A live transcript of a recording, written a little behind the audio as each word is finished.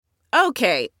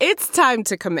Okay, it's time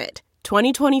to commit.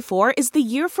 2024 is the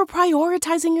year for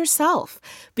prioritizing yourself.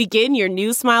 Begin your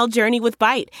new smile journey with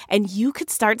Byte, and you could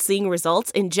start seeing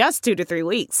results in just 2 to 3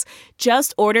 weeks.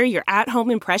 Just order your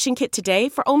at-home impression kit today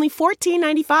for only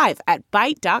 $14.95 at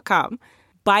Byte.com.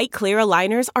 Byte Clear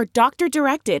aligners are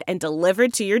doctor-directed and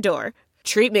delivered to your door.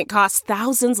 Treatment costs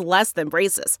thousands less than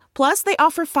braces. Plus, they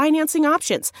offer financing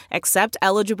options, accept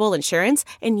eligible insurance,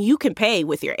 and you can pay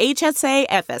with your HSA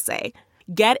FSA.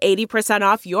 Get 80%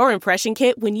 off your impression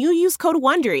kit when you use code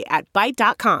WONDERY at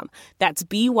Byte.com. That's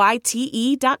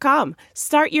BYTE.com.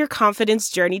 Start your confidence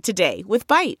journey today with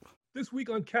Byte. This week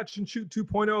on Catch and Shoot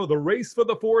 2.0, the race for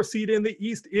the 4 seed in the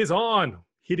East is on,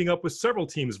 heating up with several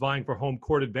teams vying for home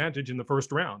court advantage in the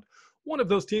first round. One of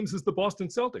those teams is the Boston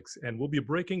Celtics, and we'll be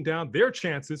breaking down their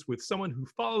chances with someone who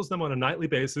follows them on a nightly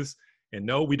basis. And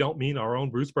no, we don't mean our own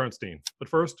Bruce Bernstein. But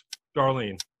first,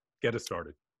 Darlene, get us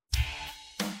started.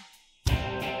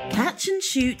 Catch and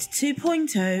Shoot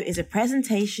 2.0 is a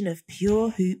presentation of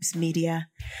Pure Hoops Media.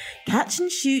 Catch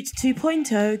and Shoot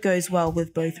 2.0 goes well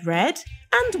with both red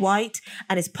and white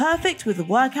and is perfect with the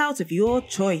workout of your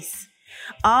choice.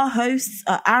 Our hosts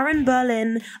are Aaron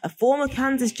Berlin, a former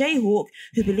Kansas Jayhawk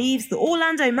who believes the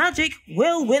Orlando Magic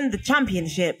will win the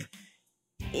championship.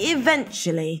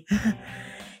 Eventually.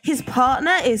 His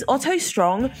partner is Otto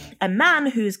Strong, a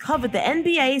man who's covered the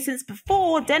NBA since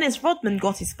before Dennis Rodman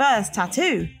got his first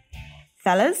tattoo.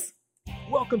 Fellas?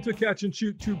 Welcome to Catch and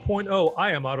Shoot 2.0.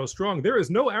 I am Otto Strong. There is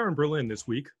no Aaron Berlin this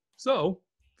week. So,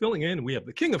 filling in, we have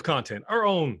the king of content, our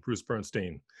own Bruce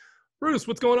Bernstein. Bruce,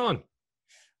 what's going on?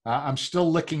 I'm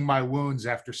still licking my wounds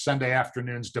after Sunday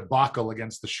afternoon's debacle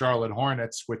against the Charlotte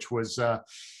Hornets, which was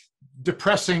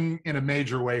depressing in a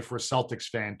major way for a Celtics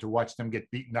fan to watch them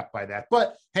get beaten up by that.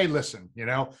 But hey, listen,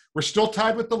 we're still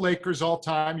tied with the Lakers all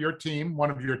time, your team, one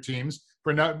of your teams,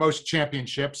 for most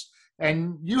championships.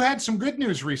 And you had some good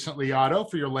news recently, Otto,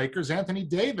 for your Lakers. Anthony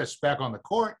Davis back on the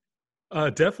court.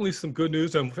 Definitely some good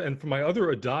news. And for my other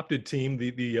adopted team,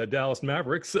 the Dallas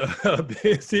Mavericks,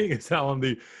 seeing as how I'm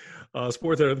the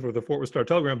sports editor for the Fort Worth Star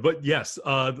Telegram. But yes,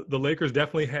 the Lakers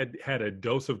definitely had a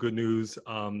dose of good news.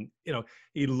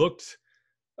 He looked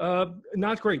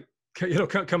not great,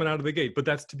 coming out of the gate, but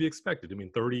that's to be expected. I mean,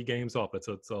 30 games off,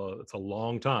 it's a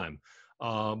long time.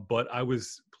 But I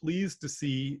was pleased to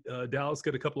see Dallas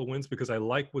get a couple of wins because I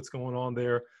like what's going on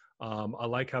there. I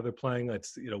like how they're playing.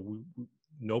 It's,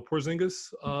 no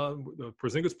Porzingis.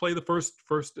 Porzingis played the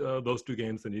first those 2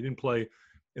 games, and he didn't play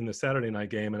in the Saturday night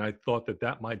game, and I thought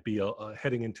that might be a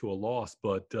heading into a loss,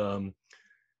 but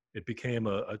it became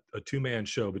a 2-man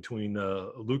show between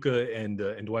Luka and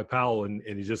Dwight Powell, and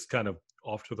he's just kind of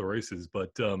off to the races.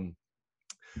 But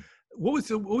what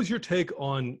was your take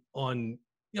on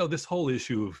this whole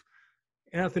issue of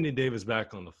Anthony Davis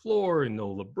back on the floor and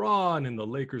no LeBron and the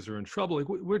Lakers are in trouble? Like,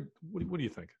 what do you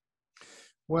think?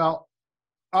 Well,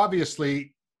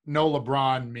 obviously, no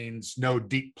LeBron means no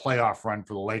deep playoff run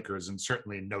for the Lakers and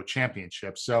certainly no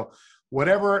championship. So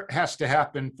whatever has to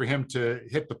happen for him to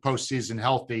hit the postseason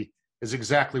healthy is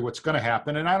exactly what's going to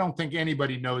happen. And I don't think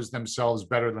anybody knows themselves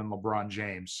better than LeBron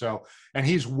James. So, and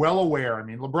he's well aware. I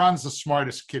mean, LeBron's the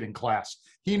smartest kid in class.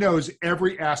 He knows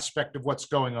every aspect of what's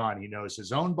going on. He knows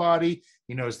his own body.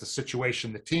 He knows the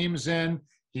situation the team's in.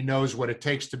 He knows what it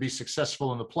takes to be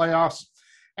successful in the playoffs.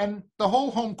 And the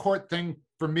whole home court thing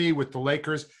for me with the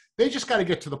Lakers, they just got to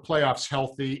get to the playoffs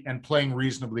healthy and playing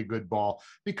reasonably good ball,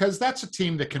 because that's a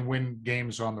team that can win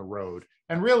games on the road.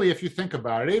 And really, if you think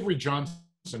about it, Avery Johnson,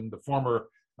 the former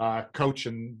coach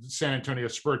in San Antonio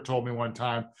Spurs, told me one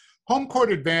time, home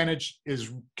court advantage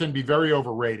can be very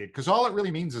overrated, because all it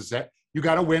really means is that you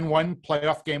got to win one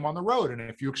playoff game on the road. And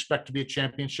if you expect to be a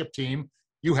championship team,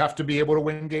 you have to be able to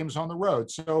win games on the road.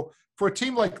 So for a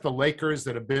team like the Lakers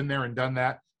that have been there and done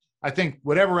that, I think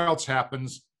whatever else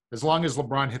happens, as long as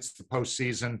LeBron hits the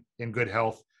postseason in good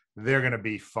health, they're going to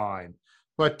be fine.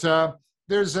 But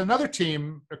there's another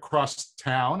team across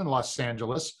town in Los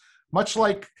Angeles, much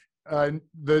like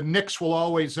the Knicks will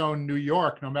always own New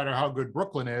York, no matter how good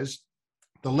Brooklyn is.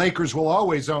 The Lakers will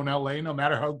always own LA, no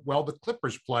matter how well the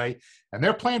Clippers play. And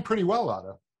they're playing pretty well,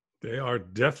 Otto. They are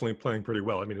definitely playing pretty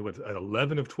well. I mean, with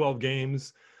 11 of 12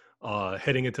 games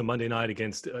heading into Monday night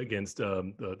against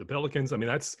the Pelicans. I mean,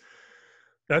 that's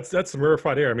some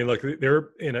rarefied air. I mean, look, they're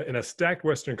in a stacked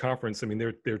Western Conference. I mean,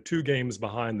 they're 2 games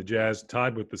behind the Jazz,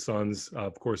 tied with the Suns.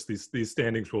 Of course, these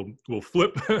standings will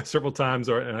flip several times,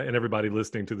 and everybody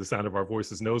listening to the sound of our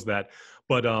voices knows that.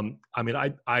 But I mean,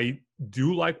 I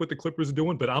do like what the Clippers are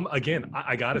doing, but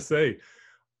I gotta say,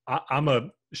 I'm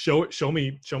a show me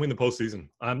in the postseason.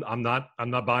 I'm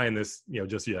not buying this,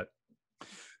 just yet.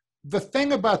 The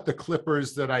thing about the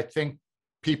Clippers that I think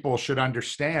people should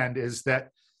understand is that,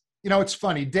 it's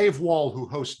funny. Dave Wall, who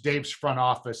hosts Dave's Front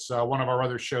Office, one of our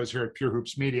other shows here at Pure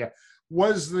Hoops Media,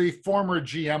 was the former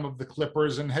GM of the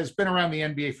Clippers and has been around the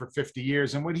NBA for 50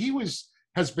 years. And what he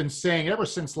has been saying ever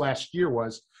since last year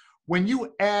was, when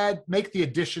you make the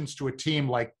additions to a team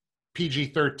like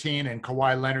PG-13 and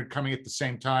Kawhi Leonard coming at the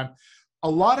same time, a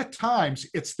lot of times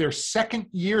it's their second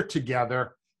year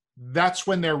together. That's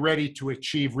when they're ready to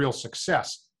achieve real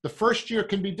success. The first year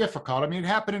can be difficult. I mean, it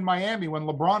happened in Miami when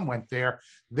LeBron went there.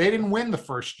 They didn't win the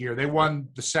first year. They won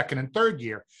the second and third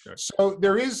year. Sure. So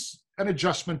there is an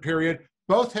adjustment period.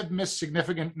 Both have missed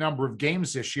significant number of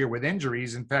games this year with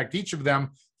injuries. In fact, each of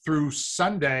them through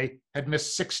Sunday had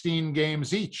missed 16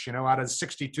 games each, out of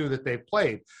 62 that they've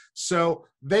played. So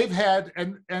they've had,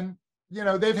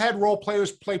 they've had role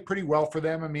players play pretty well for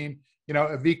them. I mean,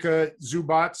 Ivica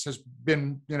Zubac has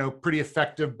been, pretty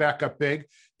effective backup big.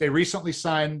 They recently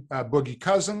signed Boogie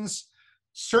Cousins.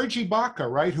 Serge Ibaka,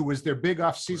 right, who was their big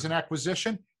offseason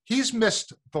acquisition, he's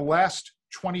missed the last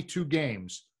 22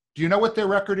 games. Do you know what their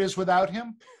record is without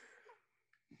him?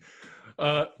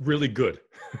 Really good.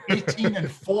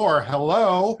 18-4.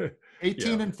 Hello.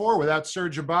 18-4 without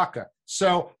Serge Ibaka.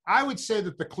 So I would say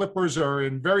that the Clippers are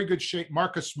in very good shape.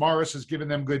 Marcus Morris has given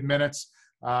them good minutes.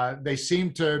 They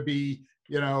seem to be,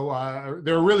 they're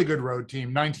a really good road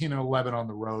team, 19-11 on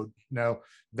the road.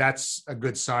 That's a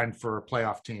good sign for a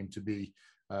playoff team to be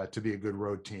a good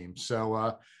road team.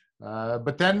 So,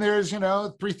 but then there's,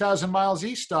 3,000 miles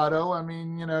east, Otto. I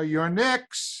mean, your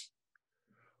Knicks.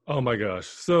 Oh my gosh.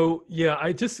 So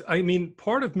yeah,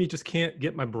 part of me just can't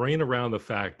get my brain around the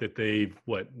fact that they've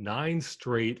 9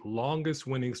 straight longest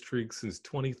winning streaks since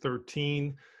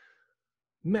 2013.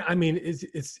 Man, I mean,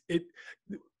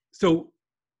 so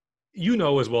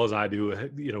as well as I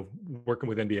do, working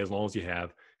with NBA as long as you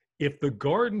have, if the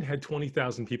Garden had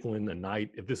 20,000 people in the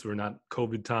night, if this were not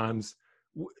COVID times,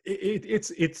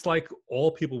 it's like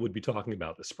all people would be talking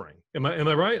about this spring. Am I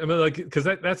right? I mean, because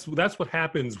that's what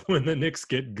happens when the Knicks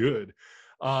get good.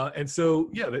 And so,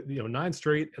 9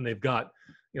 straight, and they've got,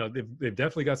 they've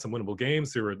definitely got some winnable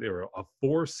games. They were a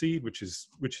 4 seed, which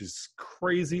is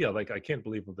crazy. I can't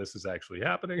believe that this is actually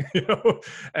happening.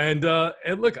 And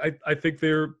look, I think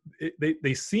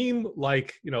they seem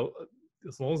like,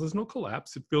 as long as there's no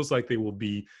collapse, it feels like they will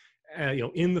be,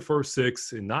 in the first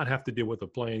 6 and not have to deal with a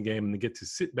playing game, and they get to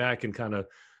sit back and kind of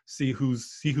see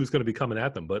who's going to be coming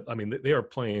at them. But I mean, they are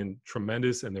playing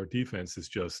tremendous, and their defense is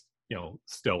just,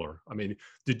 stellar. I mean,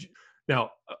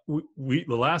 we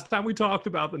the last time we talked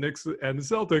about the Knicks and the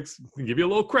Celtics, to give you a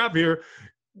little crap here,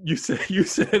 you said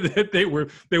that they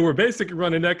were basically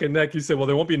running neck and neck. You said, well,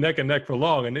 they won't be neck and neck for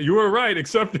long, and you were right,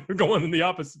 except they're going in the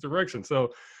opposite direction.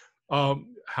 So,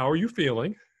 how are you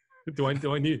feeling? Do we need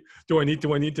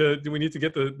to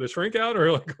get the shrink out,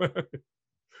 or like?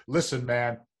 Listen,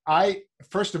 man.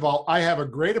 First of all, I have a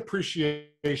great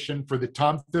appreciation for the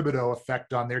Tom Thibodeau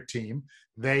effect on their team.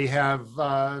 They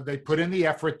put in the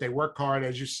effort. They work hard,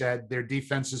 as you said. Their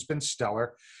defense has been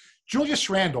stellar. Julius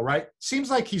Randle, right? Seems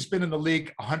like he's been in the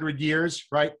league 100 years,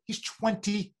 right? He's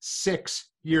 26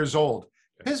 years old.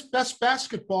 His best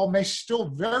basketball may still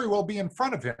very well be in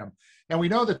front of him. And we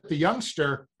know that the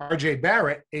youngster, RJ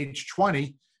Barrett, age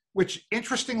 20, which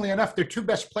interestingly enough, their 2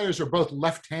 best players are both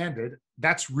left-handed.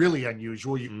 That's really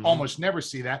unusual. You almost never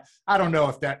see that. I don't know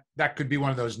if that could be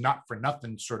one of those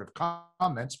not-for-nothing sort of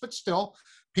comments, but still,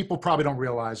 people probably don't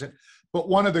realize it. But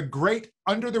one of the great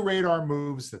under-the-radar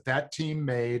moves that team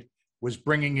made was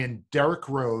bringing in Derrick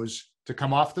Rose to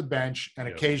come off the bench and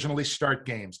occasionally start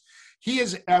games. He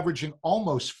is averaging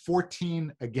almost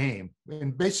 14 a game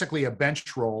in basically a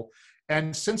bench role.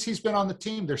 And since he's been on the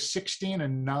team, they're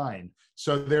 16-9.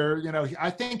 So I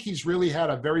think he's really had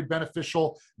a very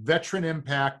beneficial veteran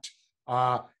impact.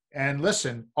 And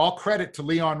listen, all credit to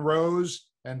Leon Rose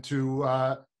and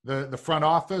to the front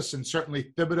office, and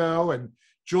certainly Thibodeau and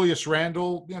Julius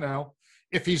Randle.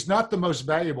 If he's not the most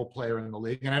valuable player in the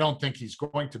league, and I don't think he's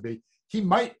going to be, he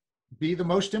might be the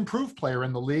most improved player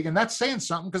in the league. And that's saying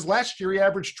something, because last year he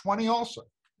averaged 20 also.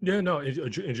 Yeah, no,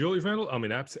 and Julius Randle, I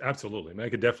mean, absolutely. I mean, I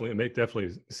could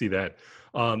definitely see that.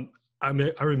 I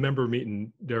remember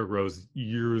meeting Derrick Rose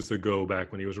years ago,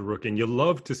 back when he was a rookie. And you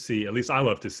love to see, at least I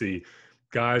love to see,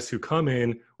 guys who come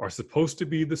in, are supposed to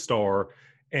be the star,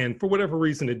 and for whatever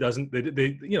reason, it doesn't.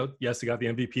 Yes, they got the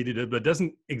MVP, but it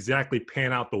doesn't exactly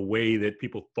pan out the way that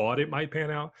people thought it might pan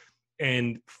out.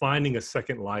 And finding a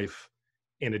second life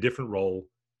in a different role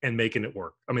and making it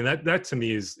work. I mean, that to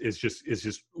me is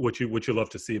just what you love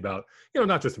to see about,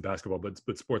 not just in basketball,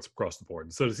 but sports across the board.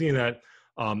 And so seeing that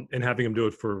and having him do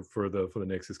it for the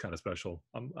Knicks is kind of special.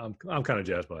 I'm kind of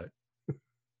jazzed by it.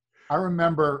 I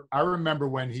remember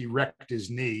when he wrecked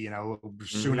his knee,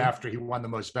 soon after he won the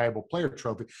Most Valuable Player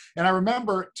trophy. And I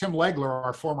remember Tim Legler,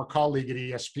 our former colleague at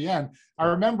ESPN, I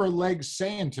remember Legs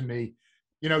saying to me,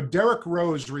 Derrick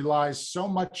Rose relies so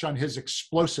much on his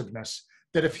explosiveness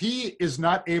that if he is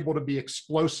not able to be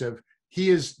explosive, he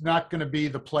is not going to be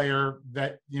the player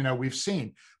that, we've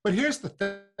seen. But here's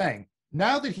the thing.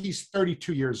 Now that he's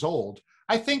 32 years old,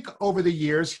 I think over the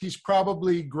years, he's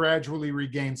probably gradually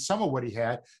regained some of what he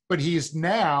had, but he's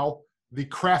now the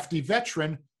crafty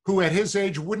veteran who at his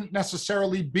age wouldn't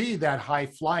necessarily be that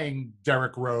high-flying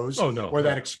Derrick Rose or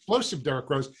that explosive Derrick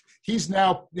Rose. He's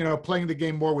now, playing the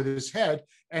game more with his head,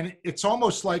 and it's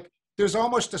almost like there's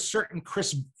almost a certain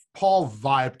Chris Paul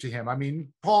vibe to him. I mean,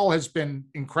 Paul has been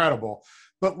incredible,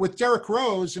 but with Derrick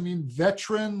Rose,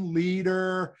 veteran,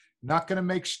 leader, not going to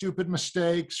make stupid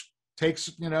mistakes, takes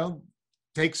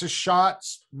his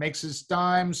shots, makes his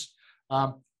dimes.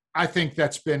 I think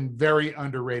that's been very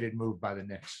underrated move by the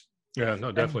Knicks. Yeah,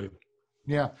 no, definitely.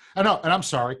 I know. And I'm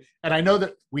sorry. And I know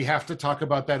that we have to talk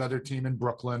about that other team in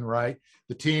Brooklyn, right?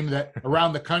 The team that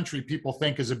around the country people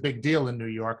think is a big deal in New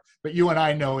York. But you and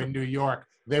I know in New York,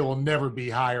 they will never be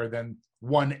higher than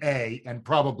 1A and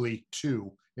probably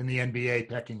 2 in the NBA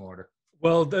pecking order.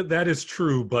 Well, that is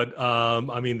true, but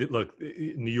look,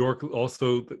 New York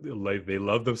also they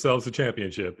love themselves a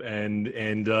championship, and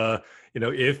if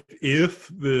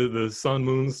the sun,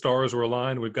 moon, stars were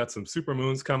aligned, we've got some super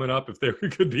moons coming up. If there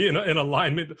could be an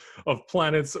alignment of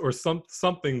planets or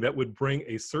something that would bring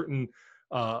a certain,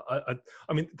 but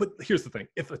here's the thing: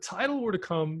 if a title were to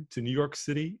come to New York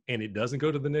City and it doesn't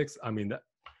go to the Knicks,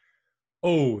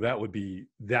 that would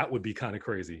be kind of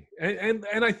crazy, and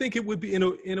I think it would be in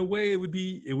a way it would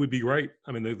be right.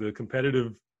 I mean, the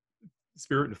competitive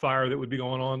spirit and fire that would be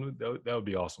going on, that would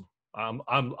be awesome. I'm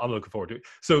looking forward to it.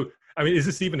 So, is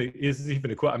this even a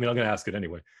question? I'm going to ask it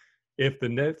anyway. If the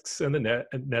Knicks and the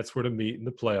Nets were to meet in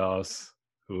the playoffs,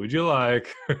 who would you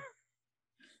like?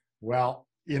 Well,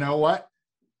 you know what?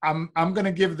 I'm going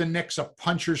to give the Knicks a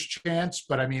puncher's chance,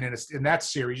 but in that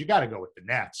series, you got to go with the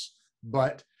Nets.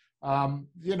 But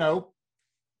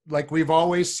like we've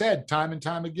always said time and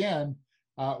time again,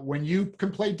 when you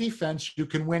can play defense, you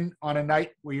can win on a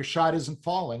night where your shot isn't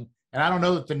falling. And I don't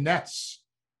know that the Nets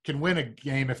can win a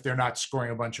game if they're not scoring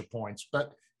a bunch of points,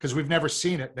 but because we've never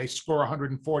seen it, they score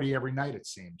 140 every night, it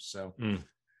seems. So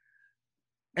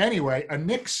Anyway, a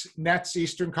Knicks-Nets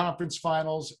Eastern Conference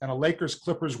Finals and a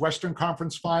Lakers-Clippers Western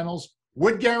Conference Finals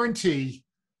would guarantee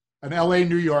an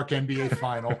LA-New York NBA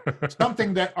final,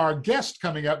 something that our guest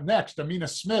coming up next, Amina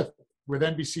Smith with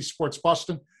NBC Sports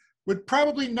Boston, would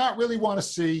probably not really want to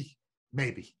see,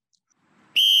 maybe.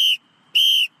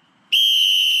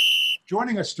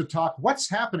 Joining us to talk what's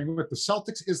happening with the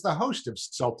Celtics is the host of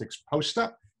Celtics Post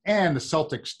Up and the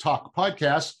Celtics Talk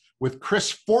podcast with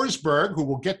Chris Forsberg, who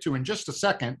we'll get to in just a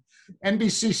second,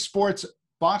 NBC Sports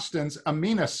Boston's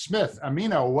Amina Smith.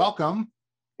 Amina, welcome.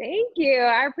 Thank you.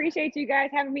 I appreciate you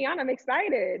guys having me on. I'm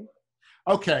excited.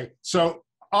 Okay. So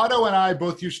Otto and I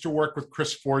both used to work with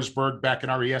Chris Forsberg back in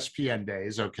our ESPN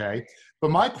days. Okay.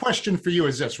 But my question for you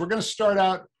is this. We're going to start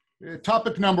out.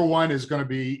 Topic number one is going to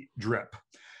be drip.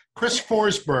 Chris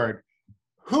Forsberg,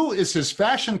 who is his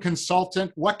fashion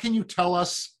consultant? What can you tell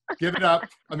us? Give it up,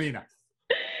 Amina.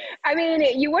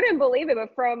 You wouldn't believe it,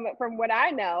 but from what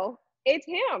I know, it's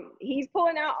him. He's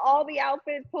pulling out all the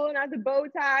outfits, pulling out the bow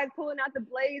ties, pulling out the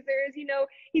blazers.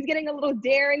 He's getting a little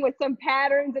daring with some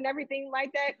patterns and everything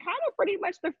like that. Kind of pretty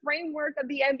much the framework of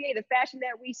the NBA, the fashion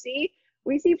that we see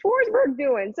Forsberg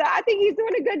doing. So I think he's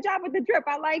doing a good job with the drip.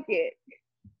 I like it.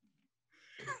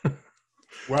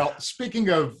 Well, speaking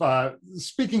of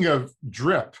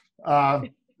drip,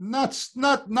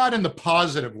 not in the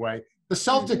positive way. The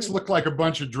Celtics looked like a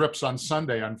bunch of drips on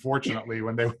Sunday, unfortunately,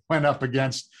 when they went up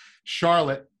against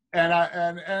Charlotte.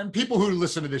 And people who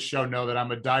listen to this show know that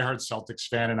I'm a diehard Celtics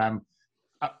fan, and I'm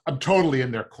totally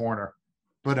in their corner.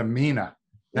 But Amina,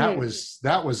 that was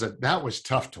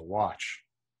tough to watch.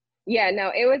 Yeah,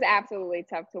 no, it was absolutely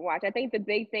tough to watch. I think the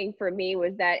big thing for me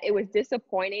was that it was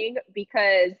disappointing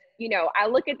because, I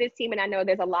look at this team and I know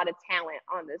there's a lot of talent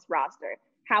on this roster.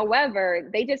 However,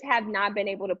 they just have not been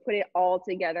able to put it all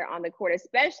together on the court,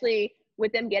 especially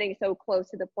with them getting so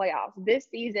close to the playoffs. This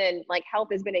season, health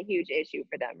has been a huge issue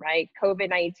for them, right?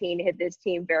 COVID-19 hit this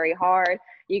team very hard.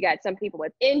 You got some people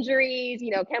with injuries,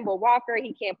 Kemba Walker,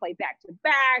 he can't play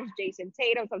back-to-backs. Jason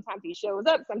Tatum, sometimes he shows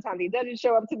up, sometimes he doesn't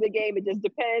show up to the game. It just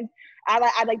depends.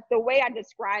 I like the way I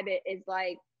describe it is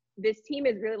this team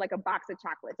is really like a box of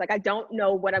chocolates. I don't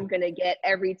know what I'm going to get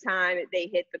every time they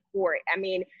hit the court.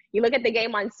 You look at the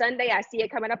game on Sunday, I see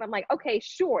it coming up. I'm like, okay,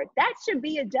 sure, that should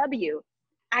be a W.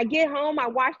 I get home, I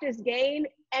watch this game,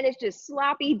 and it's just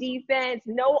sloppy defense,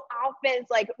 no offense.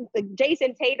 Like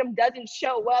Jason Tatum doesn't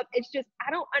show up. It's just,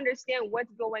 I don't understand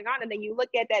what's going on. And then you look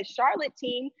at that Charlotte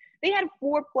team, they had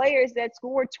 4 players that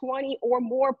scored 20 or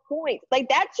more points. Like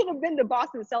that should have been the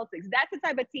Boston Celtics. That's the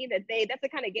type of team that's the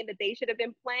kind of game that they should have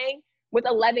been playing with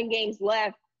 11 games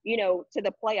left, to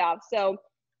the playoffs. So,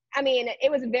 I mean, it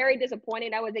was very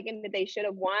disappointing. That was a game that they should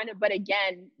have won. But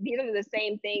again, these are the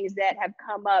same things that have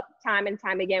come up time and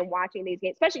time again watching these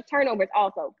games, especially turnovers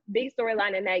also. Big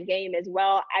storyline in that game as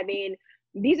well. I mean,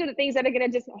 these are the things that are going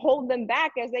to just hold them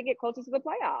back as they get closer to the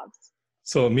playoffs.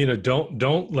 So, Amina,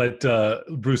 don't let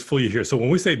Bruce fool you here. So when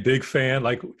we say big fan,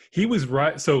 like he was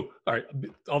right. So, all right,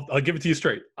 I'll give it to you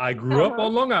straight. I grew up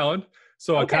on Long Island.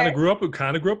 So I kind of grew up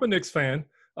a Knicks fan.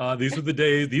 These were the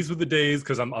days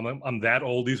because I'm that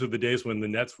old. These were the days when the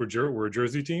Nets were a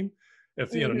Jersey team.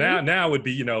 If now it would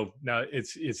be now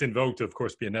it's in vogue to of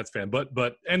course be a Nets fan,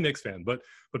 but and Knicks fan, but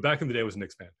back in the day I was a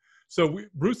Knicks fan. So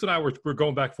Bruce and I were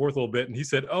going back and forth a little bit, and he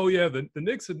said, "Oh yeah, the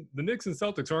Knicks and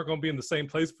Celtics aren't going to be in the same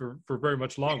place for very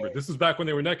much longer. This is back when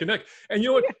they were neck and neck." And you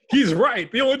know what? He's right.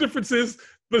 The only difference is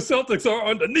the Celtics are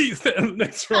underneath and the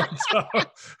Knicks are on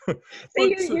top.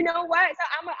 See, you know what?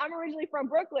 So I'm originally from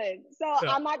Brooklyn, so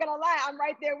yeah. I'm not gonna lie, I'm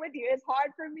right there with you. It's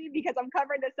hard for me because I'm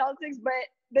covering the Celtics, but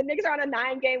the Knicks are on a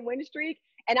 9-game win streak.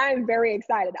 And I am very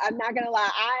excited. I'm not gonna lie.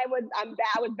 I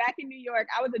was back in New York.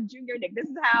 I was a junior Knick. This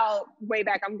is how way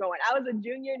back I'm going. I was a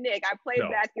junior Knick. I played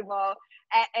basketball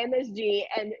at MSG.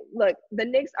 And look, the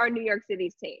Knicks are New York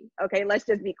City's team. Okay, let's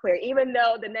just be clear. Even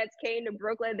though the Nets came to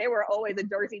Brooklyn, they were always a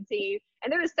Jersey team,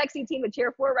 and they're the sexy team to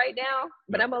cheer for right now.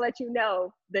 But I'm gonna let you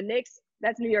know, the Knicks,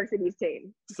 that's New York City's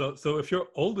team. So if you're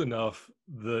old enough,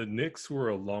 the Nets were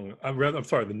a Long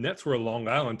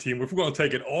Island team. If we're going to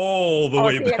take it all the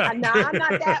way back. No, I'm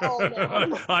not that old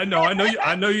now.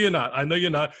 I know you're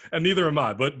not, and neither am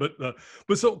I. But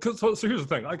so here's the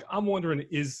thing. Like I'm wondering,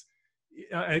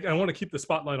 I want to keep the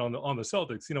spotlight on the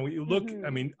Celtics. You look. I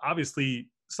mean, obviously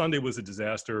Sunday was a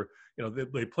disaster.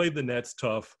 They played the Nets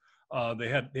tough. They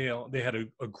had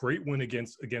a great win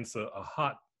against a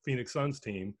hot Phoenix Suns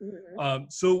team.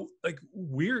 So like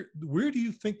where do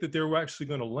you think that they're actually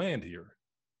going to land here?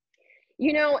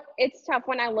 It's tough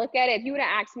when I look at it. If you would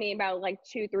have asked me about like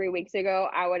 2-3 weeks ago,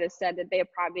 I would have said that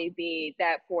they'd probably be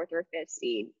that 4th or 5th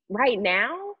seed. Right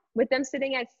now, with them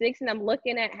sitting at 6, and I'm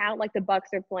looking at how like the Bucks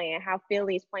are playing, how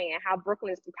Philly's playing, how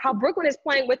Brooklyn is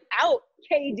playing without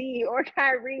KD or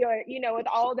Kyrie or with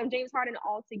all of them, James Harden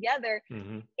all together.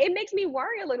 It makes me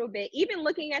worry a little bit. Even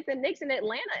looking at the Knicks in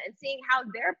Atlanta and seeing how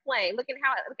they're playing, looking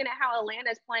at how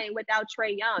Atlanta's playing without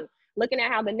Trae Young, looking at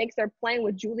how the Knicks are playing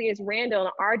with Julius Randle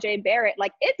and RJ Barrett.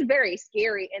 Like it's very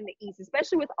scary in the East,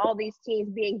 especially with all these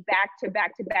teams being back to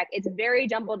back to back. It's very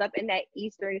jumbled up in that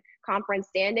Eastern Conference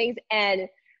standings, and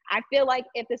I feel like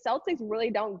if the Celtics really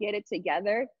don't get it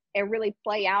together and really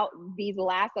play out these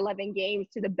last 11 games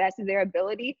to the best of their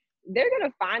ability, they're going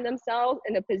to find themselves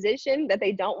in a position that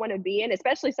they don't want to be in,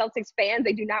 especially Celtics fans.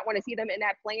 They do not want to see them in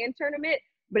that play-in tournament.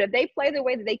 But if they play the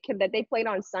way that they played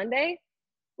on Sunday,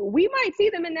 we might see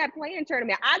them in that play-in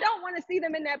tournament. I don't want to see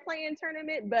them in that play-in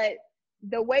tournament, but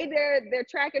the way they're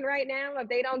tracking right now, if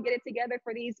they don't get it together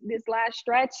for this last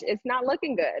stretch, it's not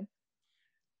looking good.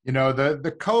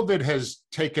 The COVID has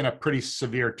taken a pretty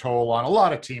severe toll on a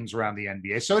lot of teams around the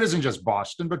NBA. So it isn't just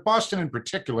Boston, but Boston in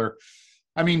particular.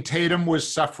 I mean, Tatum was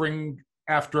suffering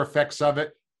after effects of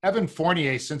it. Evan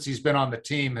Fournier, since he's been on the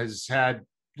team, has had,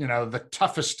 the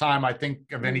toughest time, I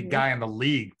think, of any guy in the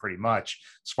league, pretty much,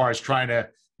 as far as trying to,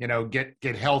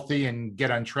 get healthy and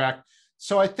get on track.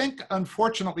 So I think,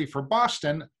 unfortunately for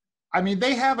Boston, I mean,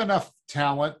 they have enough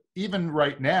talent, even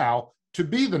right now, to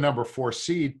be the number 4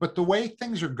 seed, but the way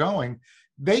things are going,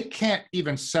 they can't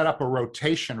even set up a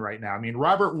rotation right now. I mean,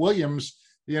 Robert Williams,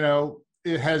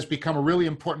 it has become a really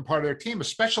important part of their team,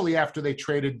 especially after they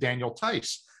traded Daniel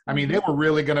Tice. I mean, they were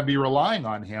really going to be relying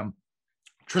on him.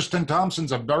 Tristan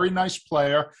Thompson's a very nice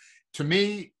player. To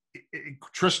me,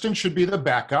 Tristan should be the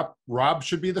backup. Rob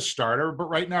should be the starter, but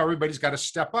right now everybody's got to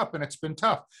step up, and it's been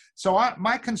tough. So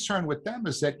my concern with them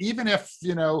is that even if,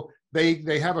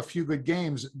 they have a few good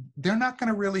games, they're not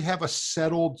going to really have a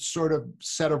settled sort of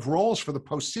set of roles for the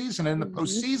postseason. And in the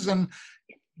postseason,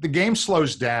 the game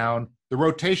slows down, the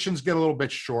rotations get a little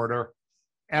bit shorter,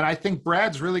 and I think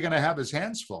Brad's really going to have his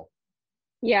hands full.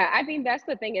 Yeah, I think that's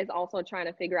the thing, is also trying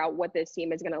to figure out what this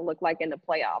team is going to look like in the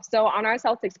playoffs. So on our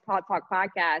Celtics Pod Talk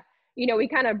podcast, we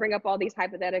kind of bring up all these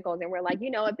hypotheticals, and we're like,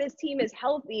 if this team is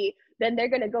healthy, then they're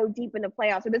going to go deep in the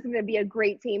playoffs. So this is going to be a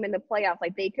great team in the playoffs.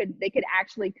 Like they could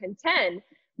actually contend.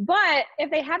 But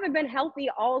if they haven't been healthy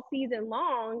all season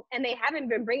long and they haven't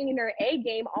been bringing their A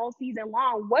game all season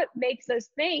long, what makes us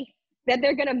think that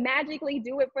they're going to magically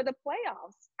do it for the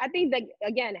playoffs? I think that,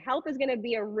 again, health is going to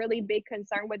be a really big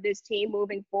concern with this team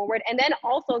moving forward. And then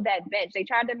also that bench. They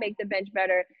tried to make the bench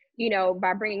better,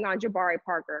 by bringing on Jabari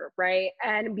Parker, right?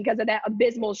 And because of that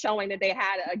abysmal showing that they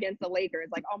had against the Lakers,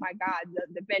 like, oh my God,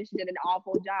 the bench did an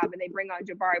awful job, and they bring on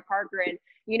Jabari Parker. And,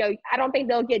 I don't think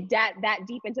they'll get that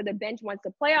deep into the bench once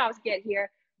the playoffs get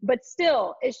here. But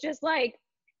still, it's just like,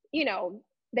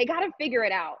 they got to figure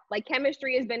it out. Like,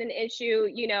 chemistry has been an issue,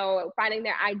 finding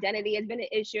their identity has been an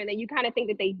issue. And then you kind of think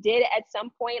that they did at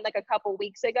some point, like a couple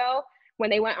weeks ago, when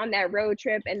they went on that road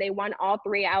trip and they won all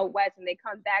three out west, and they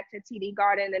come back to TD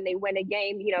Garden and they win a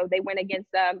game, they win against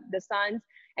the Suns,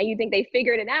 and you think they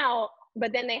figured it out.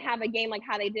 But then they have a game like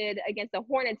how they did against the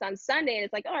Hornets on Sunday. And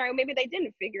it's like, all right, maybe they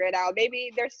didn't figure it out.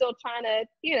 Maybe they're still trying to,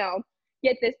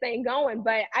 get this thing going.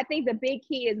 But I think the big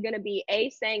key is going to be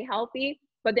staying healthy,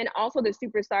 but then also the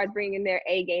superstars bringing their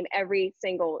A game every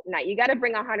single night. You got to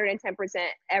bring 110%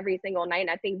 every single night. And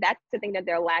I think that's the thing that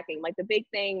they're lacking. Like, the big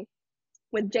thing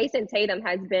with Jason Tatum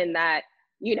has been that,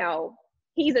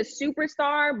 he's a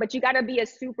superstar, but you got to be a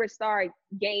superstar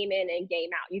game in and game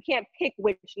out. You can't pick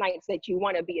which nights that you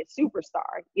want to be a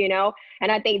superstar,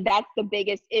 And I think that's the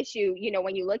biggest issue,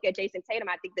 when you look at Jason Tatum.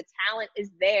 I think the talent is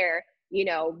there,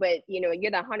 but,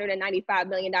 you're the $195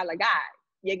 million guy.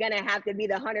 You're going to have to be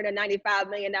the $195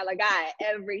 million guy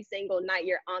every single night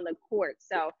you're on the court.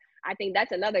 So I think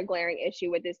that's another glaring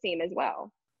issue with this team as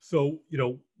well. So,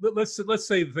 let's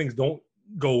say things don't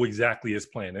go exactly as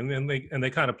planned, and they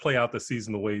kind of play out the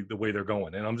season the way they're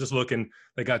going. And I'm just looking,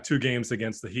 they got 2 games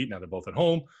against the Heat. Now they're both at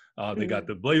home. They got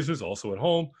the Blazers also at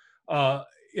home.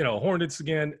 Hornets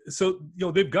again. So,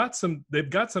 they've got some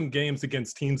games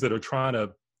against teams that are trying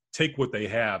to take what they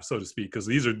have, so to speak, because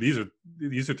these are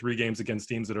 3 games against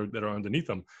teams that are underneath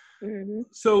them. Mm-hmm.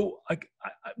 So,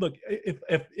 look,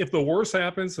 if the worst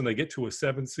happens and they get to a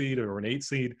 7 seed or an 8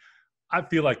 seed, I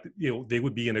feel like, they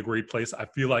would be in a great place. I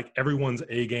feel like everyone's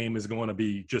A game is going to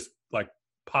be just like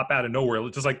pop out of nowhere,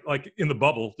 just like in the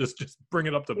bubble, just bring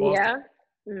it up to Boston.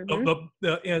 Yeah.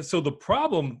 Mm-hmm. And so the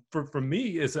problem for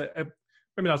me is that,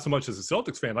 maybe not so much as a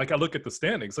Celtics fan. Like, I look at the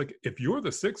standings, like, if you're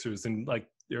the Sixers and like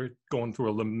they're going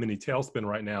through a mini tailspin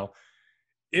right now,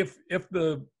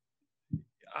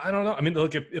 I don't know. I mean,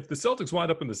 look, if the Celtics wind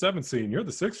up in the 7th seed and you're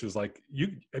the Sixers, like,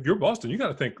 if you're Boston, you got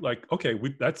to think like, okay,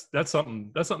 that's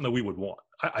something that we would want.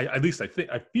 At least I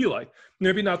feel like,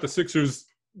 maybe not the Sixers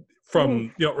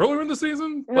from earlier in the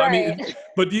season, but right.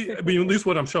 at least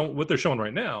what they're showing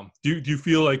right now. Do you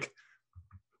feel like,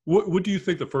 what do you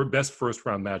think the best first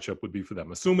round matchup would be for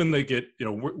them, assuming they get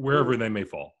wherever they may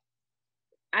fall?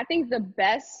 I think the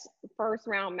best first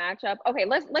round matchup. Okay,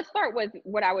 let's start with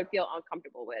what I would feel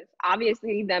uncomfortable with.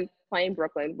 Obviously, them playing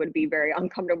Brooklyn would be very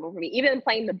uncomfortable for me. Even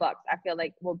playing the Bucks, I feel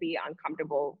like will be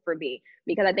uncomfortable for me,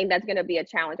 because I think that's going to be a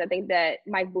challenge. I think that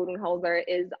Mike Budenholzer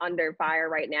is under fire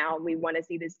right now. We want to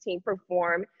see this team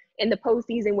perform in the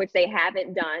postseason, which they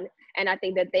haven't done. And I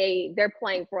think that they're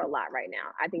playing for a lot right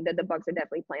now. I think that the Bucks are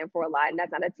definitely playing for a lot, and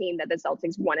that's not a team that the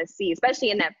Celtics want to see,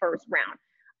 especially in that first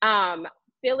round.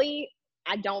 Philly,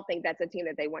 I don't think that's a team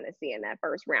that they want to see in that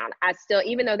first round. I still,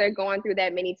 even though they're going through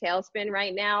that mini tailspin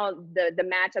right now, the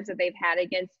matchups that they've had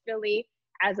against Philly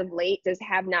as of late just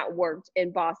have not worked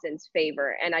in Boston's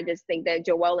favor. And I just think that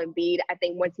Joel Embiid, I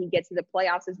think once he gets to the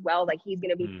playoffs as well, like, he's going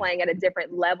to be playing at a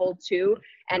different level too.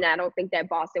 And I don't think that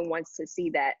Boston wants to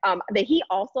see that. The Heat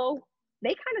also, they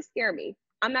kind of scare me.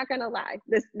 I'm not going to lie.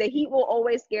 The Heat will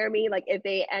always scare me. Like, if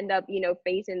they end up,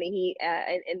 facing the Heat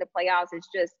in the playoffs, it's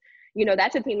just,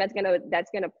 that's a team that's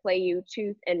gonna play you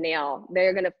tooth and nail.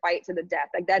 They're gonna fight to the death.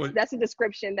 Like, that's a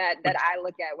description that I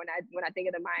look at when I think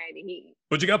of the Miami Heat.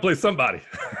 But you gotta play somebody.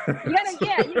 You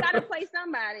gotta play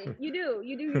somebody. You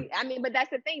do. I mean, but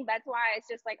that's the thing. That's why it's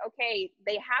just like, okay,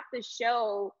 they have to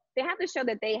show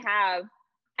that they have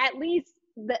at least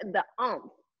the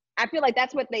umph. I feel like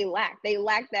that's what they lack. They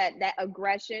lack that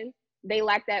aggression. They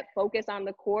lack that focus on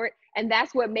the court. And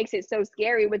that's what makes it so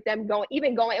scary with them going.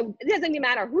 It doesn't even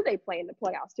matter who they play in the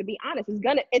playoffs, to be honest.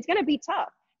 It's gonna be tough.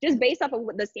 Just based off of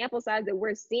the sample size that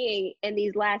we're seeing in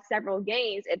these last several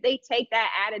games, if they take that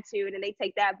attitude and they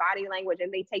take that body language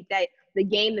and they take the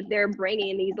game that they're bringing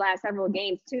in these last several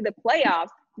games to the playoffs,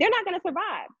 they're not going to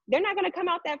survive. They're not going to come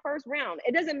out that first round.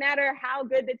 It doesn't matter how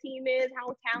good the team is,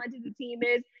 how talented the team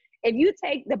is. if you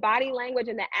take the body language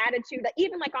and the attitude, like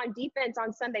even like on defense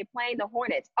on Sunday playing the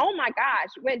Hornets, oh my gosh,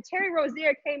 when Terry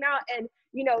Rozier came out and,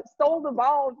 stole the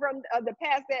ball from the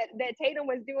pass that Tatum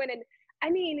was doing. And I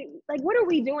mean, like, what are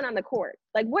we doing on the court?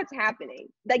 Like, what's happening?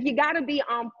 Like, you got to be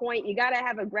on point. You got to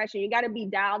have aggression. You got to be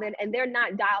dialed in, and they're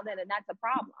not dialed in, and that's a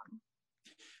problem.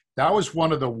 That was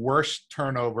one of the worst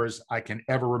turnovers I can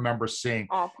ever remember seeing.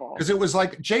 Awful. Because it was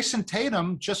like Jason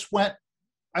Tatum just went,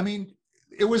 I mean,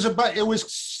 it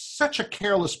was such a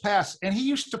careless pass. And he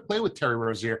used to play with Terry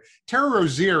Rozier. Terry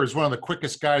Rozier is one of the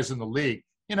quickest guys in the league.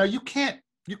 You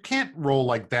can't roll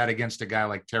like that against a guy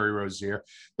like Terry Rozier.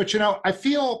 But, I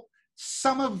feel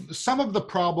some of the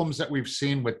problems that we've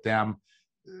seen with them,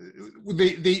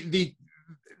 the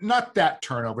not that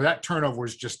turnover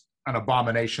was just an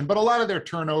abomination, but a lot of their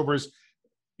turnovers,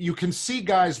 you can see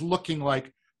guys looking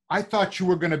like, I thought you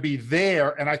were going to be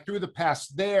there and I threw the pass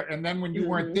there. And then when you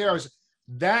weren't there,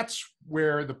 that's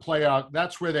where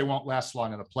they won't last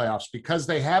long in the playoffs, because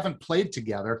they haven't played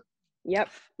together. Yep.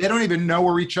 They don't even know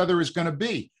where each other is going to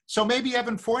be. So maybe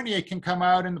Evan Fournier can come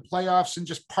out in the playoffs and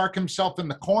just park himself in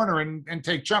the corner and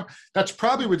take jump. That's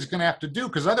probably what he's going to have to do,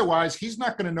 because otherwise he's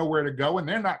not going to know where to go and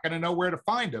they're not going to know where to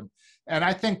find him. And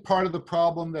I think part of the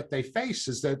problem that they face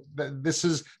is that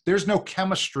there's no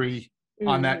chemistry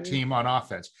on that team on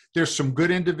offense. There's some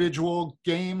good individual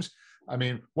games. I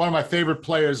mean, one of my favorite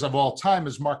players of all time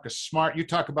is Marcus Smart. You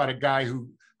talk about a guy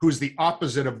who's the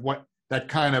opposite of what that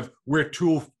kind of we're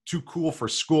too cool for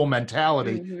school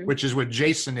mentality, which is what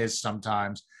Jason is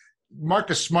sometimes.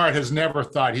 Marcus Smart has never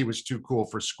thought he was too cool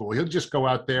for school. He'll just go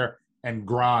out there and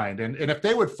grind. And if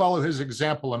they would follow his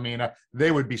example, Amina,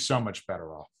 they would be so much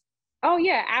better off. Oh,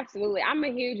 yeah, absolutely. I'm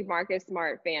a huge Marcus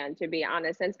Smart fan, to be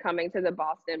honest, since coming to the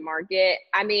Boston market.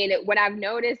 I mean, what I've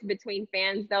noticed between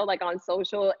fans, though, like on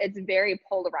social, it's very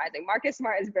polarizing. Marcus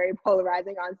Smart is very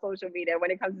polarizing on social media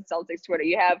when it comes to Celtics Twitter.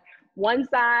 You have one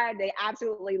side, they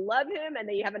absolutely love him, and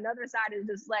then you have another side is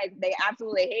just like they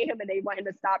absolutely hate him and they want him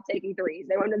to stop taking threes.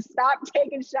 They want him to stop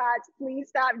taking shots. Please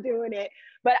stop doing it.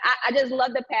 But I just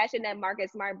love the passion that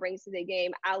Marcus Smart brings to the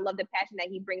game. I love the passion that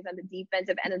he brings on the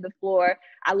defensive end of the floor.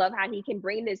 I love how he can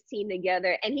bring this team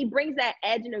together. And he brings that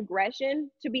edge and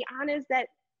aggression, to be honest, that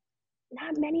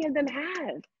not many of them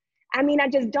have. I mean, I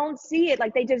just don't see it.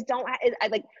 Like, they just don't have,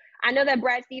 I know that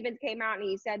Brad Stevens came out and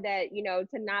he said that, to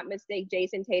not mistake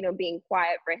Jason Tatum being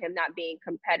quiet for him not being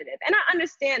competitive. And I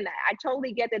understand that. I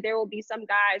totally get that there will be some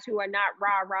guys who are not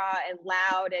rah-rah and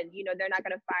loud and, they're not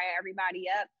going to fire everybody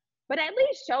up. But at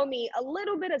least show me a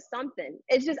little bit of something.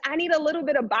 It's just, I need a little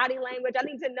bit of body language. I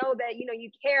need to know that, you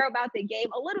care about the game,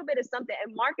 a little bit of something.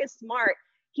 And Marcus Smart,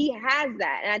 he has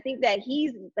that. And I think that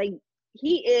he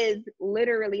is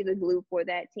literally the glue for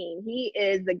that team. He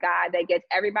is the guy that gets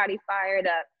everybody fired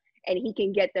up and he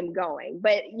can get them going.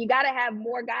 But you got to have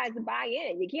more guys to buy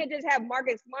in. You can't just have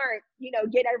Marcus Smart,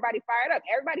 get everybody fired up.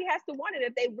 Everybody has to want it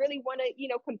if they really want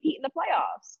to, compete in the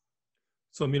playoffs.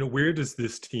 So, where does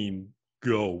this team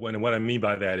go? And what I mean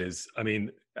by that is, I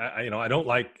don't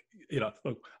like,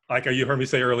 like you heard me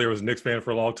say earlier, I was a Knicks fan for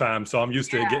a long time, so I'm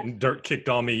used to getting dirt kicked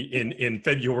on me in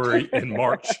February and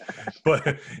March.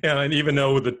 But and even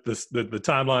though the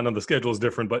timeline on the schedule is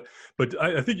different, but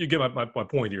I think you get my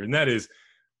point here, and that is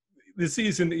this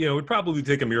season, it would probably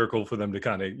take a miracle for them to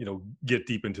kind of get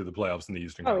deep into the playoffs in the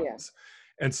Eastern Conference.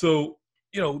 And so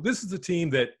this is a team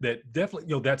that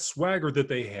definitely, that swagger that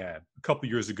they had a couple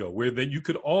years ago, where that you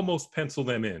could almost pencil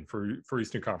them in for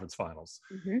Eastern Conference Finals.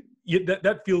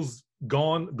 That feels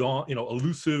gone,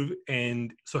 elusive.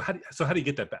 And so how do you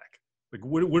get that back? Like,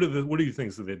 what are you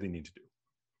things that they need to do?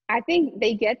 I think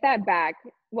they get that back.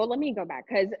 Well, let me go back,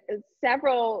 because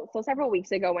several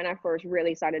weeks ago when I first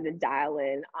really started to dial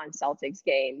in on Celtics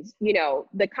games,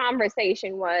 the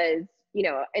conversation was,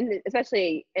 and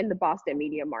especially in the Boston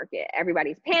media market,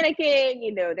 everybody's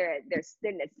panicking. They're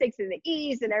sitting at 6 in the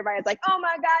East, and everybody's like, "Oh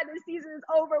my God, this season is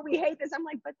over. We hate this." I'm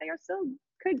like, but they are still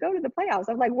could go to the playoffs.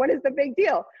 I'm like, what is the big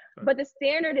deal? Sure. But the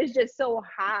standard is just so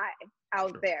high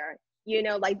out there.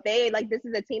 This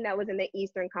is a team that was in the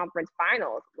Eastern Conference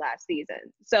Finals last season,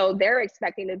 so they're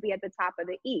expecting to be at the top of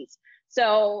the East.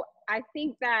 So I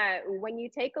think that when you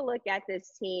take a look at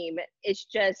this team, it's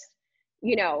just,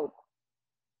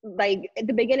 like at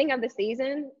the beginning of the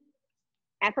season,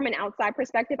 and from an outside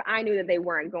perspective, I knew that they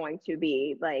weren't going to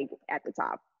be like at the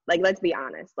top. Like, let's be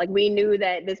honest. Like, we knew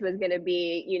that this was going to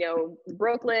be,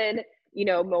 Brooklyn,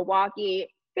 Milwaukee.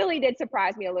 Philly did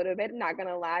surprise me a little bit, I'm not going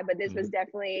to lie, but this was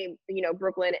definitely,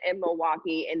 Brooklyn and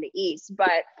Milwaukee in the East.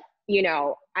 But,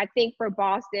 I think for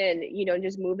Boston,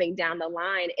 just moving down the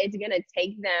line, it's going to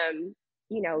take them,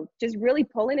 just really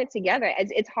pulling it together.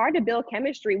 It's hard to build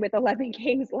chemistry with 11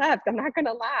 games left. I'm not going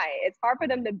to lie. It's hard for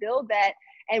them to build that.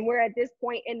 And we're at this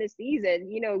point in the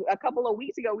season. A couple of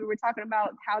weeks ago, we were talking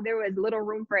about how there was little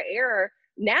room for error.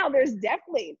 Now there's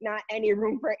definitely not any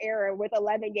room for error with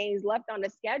 11 games left on the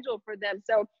schedule for them.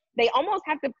 So they almost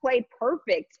have to play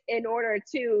perfect in order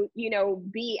to,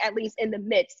 be at least in the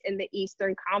midst in the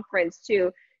Eastern Conference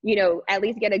to, at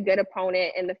least get a good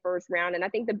opponent in the first round. And I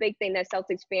think the big thing that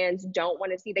Celtics fans don't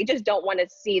want to see, they just don't want to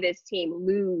see this team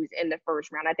lose in the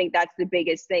first round. I think that's the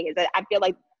biggest thing, is that I feel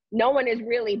like no one is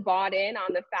really bought in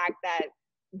on the fact that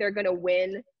they're going to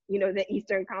win, the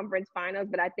Eastern Conference Finals.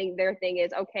 But I think their thing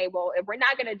is, okay, well, if we're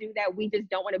not going to do that, we just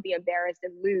don't want to be embarrassed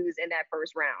and lose in that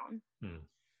first round.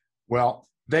 Well,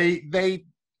 they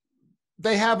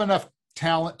have enough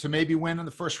talent to maybe win in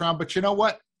the first round, but you know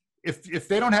what? If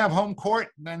they don't have home court,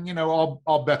 then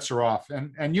all bets are off.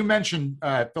 And you mentioned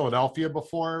Philadelphia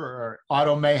before, or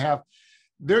Otto may have.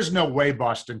 There's no way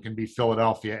Boston can be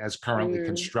Philadelphia as currently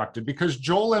constructed, because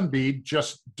Joel Embiid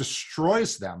just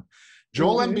destroys them.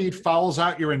 Joel Embiid fouls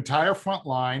out your entire front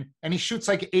line, and he shoots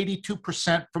like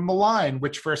 82% from the line,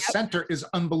 which for a center is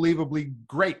unbelievably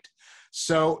great.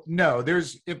 So no,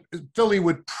 if Philly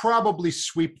would probably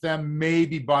sweep them.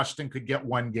 Maybe Boston could get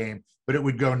one game, but it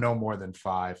would go no more than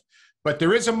 5. But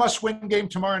there is a must-win game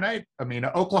tomorrow night.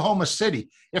 Oklahoma City.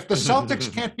 If the Celtics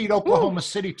can't beat Oklahoma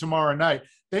City tomorrow night,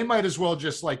 they might as well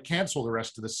just cancel the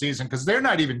rest of the season, because they're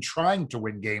not even trying to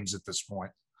win games at this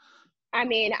point.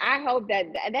 I hope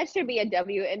that should be a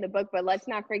W in the book, but let's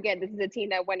not forget, this is a team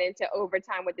that went into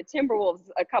overtime with the Timberwolves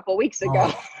a couple weeks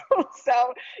ago.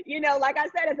 So, like I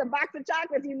said, it's a box of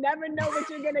chocolates. You never know what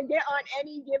you're going to get on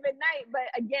any given night. But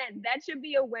again, that should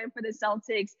be a win for the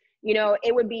Celtics.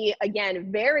 It would be,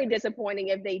 again, very disappointing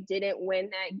if they didn't win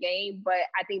that game, but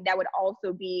I think that would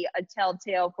also be a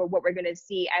telltale for what we're going to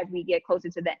see as we get closer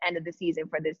to the end of the season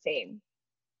for this team.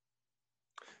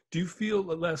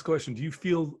 Last question, do you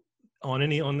feel on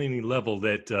any level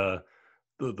that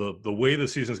the way the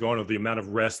season's going, or the amount of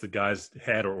rest the guys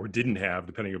had or didn't have,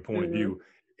 depending on your point of view,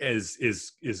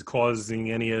 is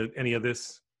causing any of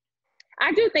this?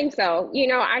 I do think so.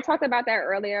 I talked about that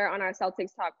earlier on our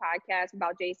Celtics Talk podcast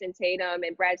about Jason Tatum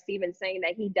and Brad Stevens saying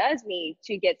that he does need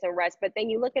to get some rest. But then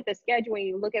you look at the schedule and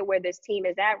you look at where this team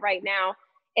is at right now.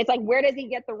 It's like, where does he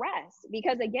get the rest?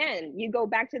 Because again, you go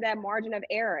back to that margin of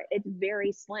error. It's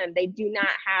very slim. They do not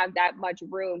have that much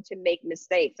room to make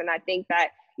mistakes. And I think that,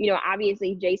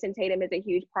 obviously Jason Tatum is a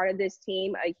huge part of this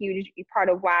team, a huge part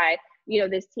of why,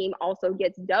 this team also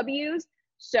gets W's.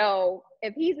 So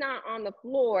if he's not on the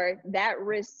floor, that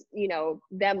risks,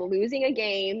 them losing a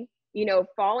game,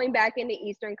 falling back in the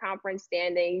Eastern Conference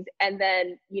standings. And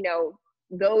then,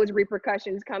 those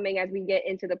repercussions coming as we get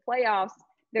into the playoffs,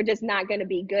 they're just not going to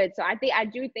be good. So I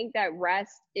do think that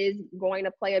rest is going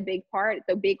to play a big part.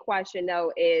 The big question,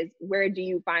 though, is where do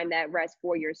you find that rest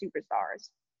for your superstars?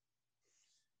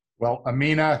 Well,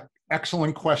 Amina,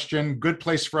 excellent question. Good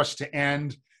place for us to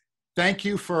end. Thank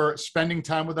you for spending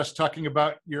time with us talking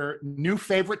about your new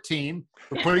favorite team,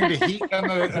 for putting the Heat and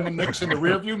the Knicks in the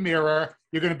rearview mirror.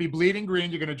 You're going to be bleeding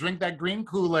green. You're going to drink that green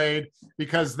Kool-Aid,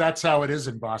 because that's how it is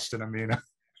in Boston, Amina.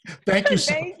 Thank you.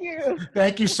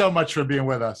 Thank you so much for being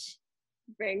with us.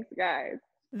 Thanks, guys.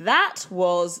 That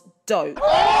was dope.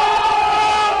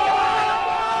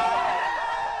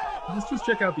 Let's just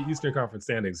check out the Eastern Conference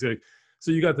standings.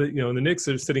 So you got the Knicks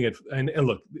are sitting at, and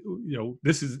look,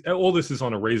 this is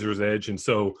on a razor's edge. And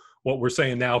so what we're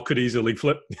saying now could easily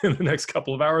flip in the next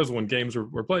couple of hours when games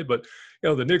were played. But,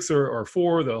 the Knicks are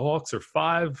 4, the Hawks are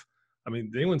 5.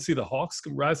 Did anyone see the Hawks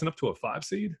rising up to a 5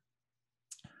 seed?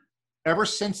 Ever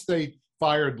since they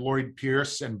fired Lloyd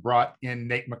Pierce and brought in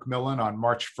Nate McMillan on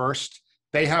March 1st,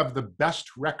 they have the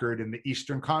best record in the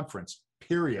Eastern Conference,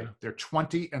 period. Yeah. They're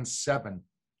 20-7,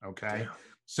 okay, yeah.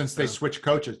 Since they switched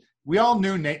coaches. We all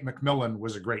knew Nate McMillan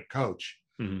was a great coach.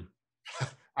 Mm-hmm.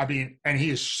 And he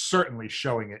is certainly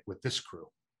showing it with this crew.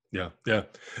 Yeah, yeah.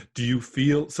 Do you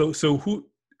feel so?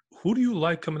 Who do you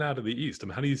like coming out of the East?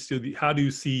 How do you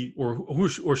see,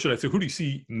 or should I say, who do you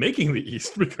see making the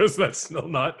East? Because that's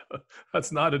not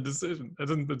a decision. That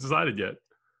hasn't been decided yet.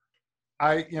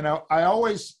 I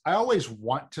always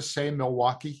want to say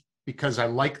Milwaukee, because I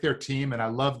like their team and I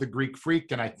love the Greek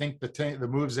Freak, and I think the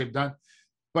moves they've done.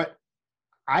 But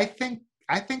I think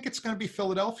it's going to be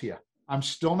Philadelphia. I'm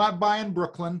still not buying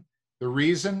Brooklyn. The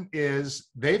reason is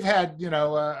they've had,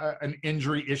 an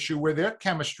injury issue where their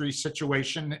chemistry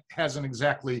situation hasn't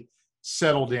exactly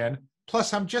settled in.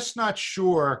 Plus, I'm just not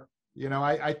sure,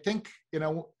 I think,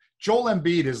 Joel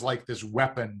Embiid is like this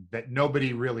weapon that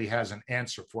nobody really has an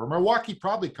answer for. Milwaukee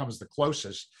probably comes the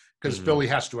closest, because Philly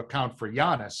has to account for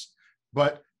Giannis.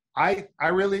 But I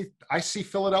see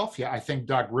Philadelphia. I think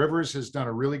Doc Rivers has done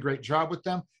a really great job with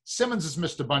them. Simmons has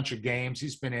missed a bunch of games.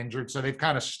 He's been injured, so they've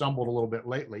kind of stumbled a little bit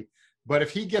lately. But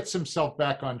if he gets himself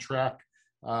back on track,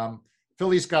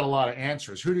 Philly's got a lot of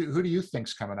answers. Who do you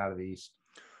think's coming out of the East?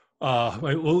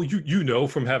 Well, you know,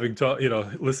 from having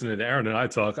listening to Aaron and I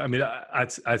talk, I mean,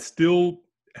 I still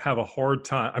have a hard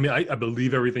time. I mean, I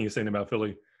believe everything you're saying about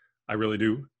Philly. I really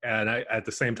do. And at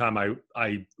the same time,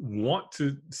 I want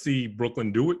to see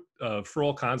Brooklyn do it for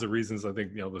all kinds of reasons. I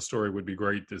think, the story would be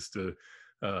great just to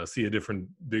see a different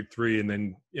big three, and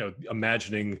then,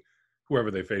 imagining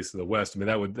whoever they face in the West. I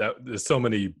mean, there's so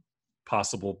many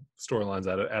possible storylines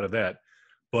out of that.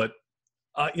 But,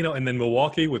 and then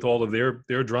Milwaukee with all of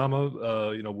their drama,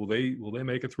 will they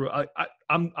make it through?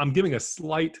 I'm giving a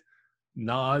slight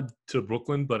nod to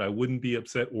Brooklyn, but I wouldn't be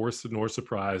upset nor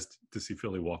surprised to see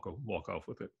Philly walk off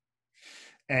with it.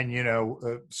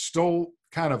 And, still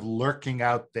kind of lurking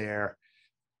out there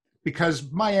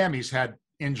because Miami's had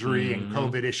injury and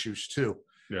COVID issues too.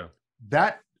 Yeah.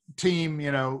 That team,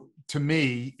 to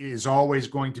me, is always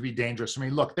going to be dangerous. I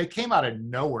mean, look, they came out of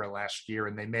nowhere last year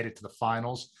and they made it to the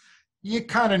finals. You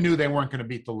kind of knew they weren't going to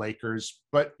beat the Lakers,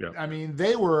 but I mean,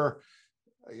 they were,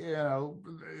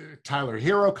 Tyler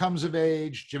Hero comes of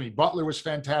age. Jimmy Butler was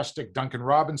fantastic. Duncan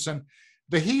Robinson.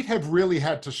 The Heat have really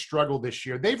had to struggle this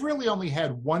year. They've really only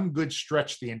had one good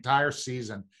stretch the entire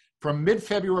season. From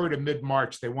mid-February to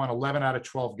mid-March, they won 11 out of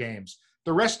 12 games.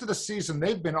 The rest of the season,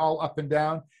 they've been all up and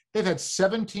down. They've had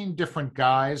 17 different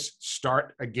guys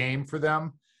start a game for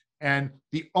them. And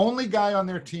the only guy on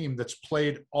their team that's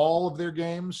played all of their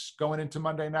games going into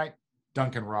Monday night,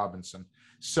 Duncan Robinson.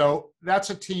 So that's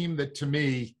a team that, to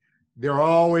me, they're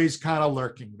always kind of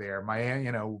lurking there.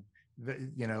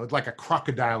 It's like a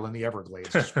crocodile in the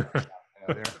Everglades.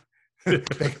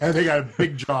 They got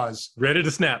big jaws, ready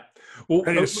to snap.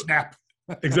 Ready to snap.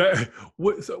 Exactly.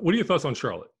 What are your thoughts on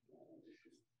Charlotte?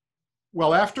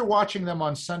 Well, after watching them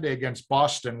on Sunday against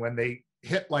Boston, when they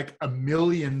hit like 1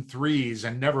 million threes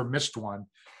and never missed one,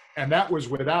 and that was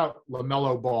without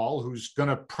LaMelo Ball, who's going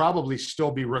to probably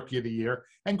still be Rookie of the Year,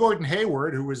 and Gordon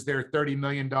Hayward, who was their $30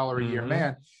 million a year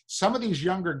man. Some of these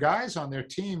younger guys on their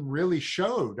team really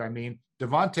showed. I mean,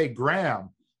 Devontae Graham,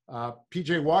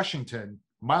 PJ Washington,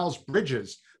 Miles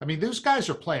Bridges. I mean, those guys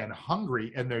are playing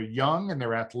hungry, and they're young and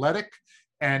they're athletic,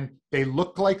 and they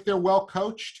look like they're well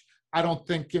coached. I don't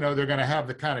think, they're going to have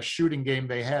the kind of shooting game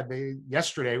they had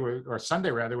yesterday or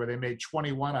Sunday rather, where they made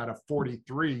 21 out of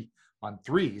 43 on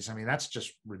threes. I mean, that's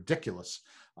just ridiculous.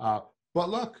 But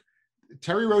look,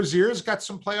 Terry Rozier's got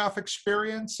some playoff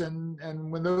experience,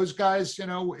 and when those guys,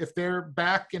 if they're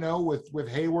back, with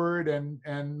Hayward and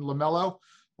LaMelo,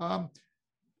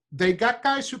 they got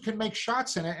guys who can make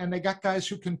shots in it, and they got guys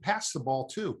who can pass the ball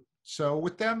too. So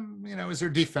with them, is their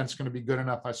defense going to be good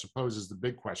enough, I suppose, is the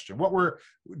big question.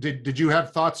 Did you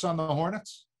have thoughts on the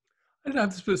Hornets? I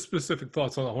didn't have specific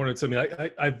thoughts on the Hornets. I mean,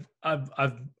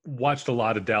 I've watched a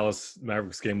lot of Dallas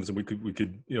Mavericks games, and we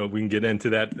can get into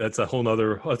that. That's a whole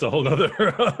nother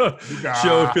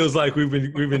show. It feels like we've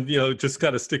been just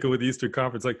kind of sticking with the Eastern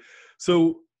Conference. Like,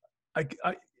 so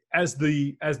as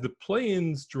the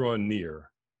play-ins draw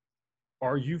near,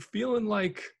 are you feeling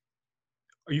like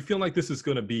this is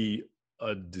going to be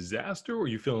a disaster, or are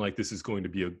you feeling like this is going to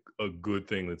be a good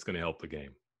thing that's going to help the game?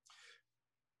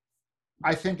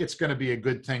 I think it's going to be a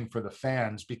good thing for the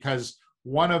fans, because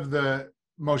one of the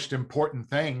most important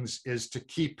things is to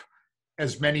keep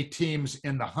as many teams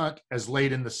in the hunt as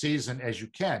late in the season as you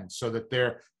can, so that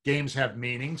their games have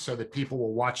meaning, so that people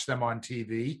will watch them on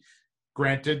TV.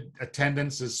 Granted,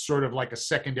 attendance is sort of like a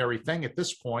secondary thing at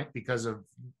this point because of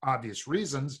obvious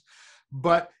reasons,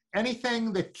 but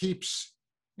anything that keeps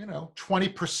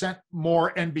 20%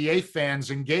 more NBA fans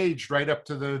engaged right up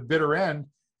to the bitter end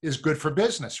is good for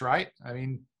business, right? I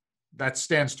mean, that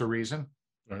stands to reason.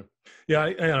 Right.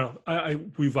 Yeah,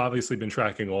 we've obviously been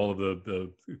tracking all of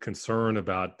the concern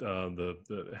about the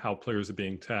how players are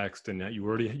being taxed, and that you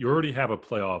already have a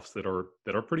playoffs that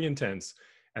are pretty intense,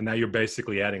 and now you're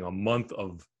basically adding a month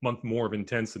more of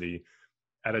intensity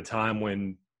at a time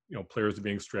when players are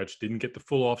being stretched, didn't get the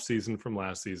full off season from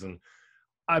last season.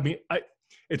 I mean,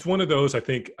 it's one of those. I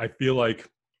feel like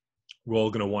we're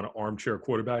all going to want to armchair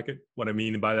quarterback it. What I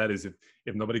mean by that is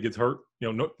if nobody gets hurt,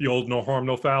 the old no harm,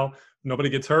 no foul, nobody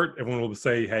gets hurt, everyone will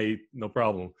say, hey, no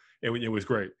problem. It was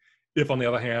great. If, on the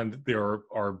other hand, there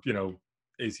are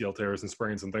ACL tears and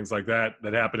sprains and things like that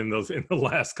happen in the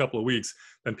last couple of weeks,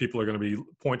 then people are going to be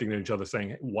pointing at each other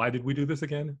saying, why did we do this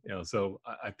again? So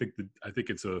I think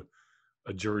it's a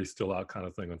jury's still out kind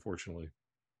of thing, unfortunately.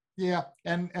 Yeah.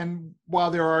 And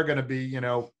while there are going to be,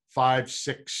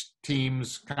 5-6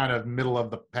 teams, kind of middle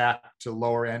of the pack to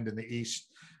lower end in the East.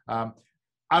 I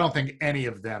don't think any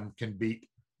of them can beat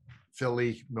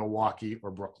Philly, Milwaukee,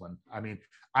 or Brooklyn. I mean,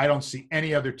 I don't see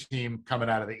any other team coming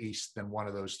out of the East than one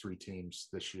of those three teams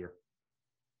this year.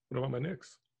 What about my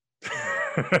Knicks?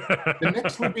 The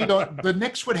Knicks would be the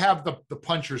Knicks would have the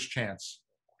puncher's chance.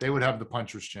 They would have the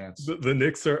puncher's chance. The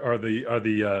Knicks are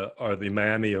the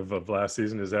Miami of last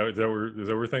season. Is that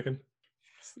what we're thinking?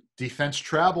 Defense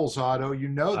travels, Otto. You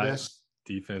know this.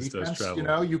 Defense does travel. You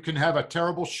know, you can have a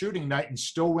terrible shooting night and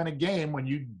still win a game when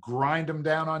you grind them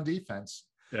down on defense.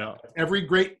 Yeah. Every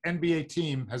great NBA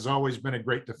team has always been a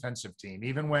great defensive team,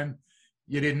 even when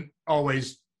you didn't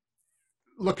always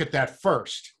look at that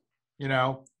first. You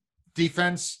know,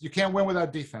 defense, you can't win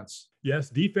without defense. Yes,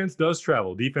 defense does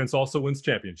travel. Defense also wins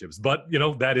championships. But, you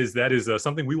know, that is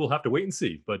something we will have to wait and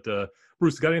see. But,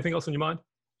 Bruce, got anything else on your mind?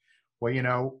 Well, you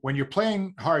know, when you're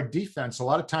playing hard defense, a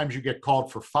lot of times you get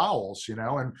called for fouls, you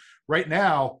know, and right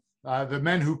now the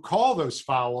men who call those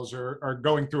fouls are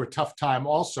going through a tough time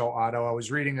also, Otto. I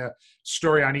was reading a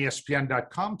story on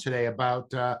ESPN.com today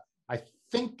about, I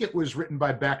think it was written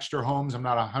by Baxter Holmes. I'm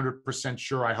not 100%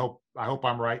 sure. I hope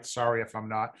I'm right. Sorry if I'm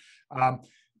not.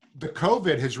 The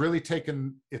COVID has really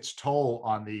taken its toll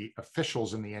on the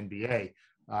officials in the NBA.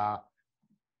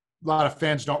 A lot of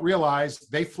fans don't realize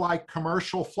they fly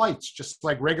commercial flights, just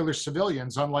like regular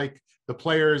civilians, unlike the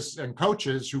players and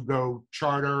coaches who go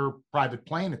charter, private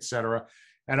plane, et cetera.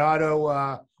 And Otto,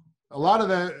 a lot of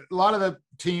the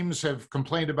teams have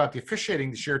complained about the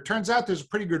officiating this year. It turns out there's a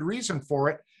pretty good reason for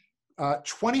it.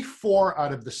 24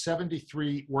 out of the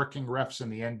 73 working refs in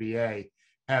the NBA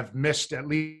have missed at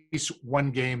least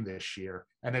one game this year,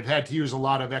 and they've had to use a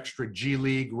lot of extra G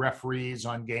League referees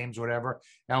on games, whatever.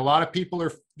 And a lot of people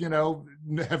are, you know,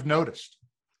 have noticed.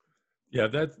 Yeah,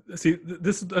 that's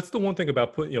the one thing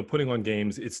about putting on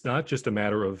games. It's not just a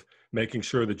matter of making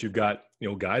sure that you've got, you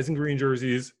know, guys in green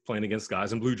jerseys playing against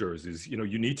guys in blue jerseys. You know,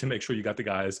 you need to make sure you got the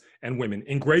guys and women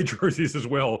in gray jerseys as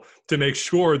well to make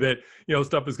sure that, you know,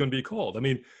 stuff is going to be called. I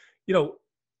mean, you know,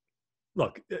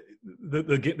 look,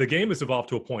 the game has evolved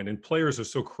to a point, and players are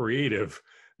so creative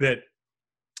that,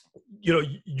 you know,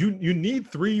 you need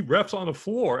three refs on the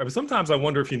floor. I mean, sometimes I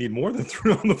wonder if you need more than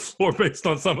three on the floor based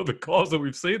on some of the calls that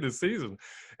we've seen this season.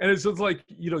 And it's just like,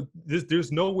 you know,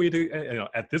 there's no way to, you know,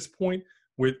 at this point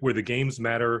where the games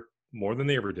matter more than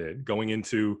they ever did, going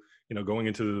into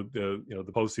the you know,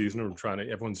 the postseason, or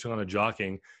everyone's trying to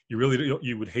jockeying.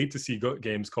 You would hate to see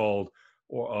games called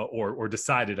or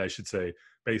decided, I should say,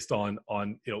 based on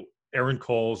you know, errant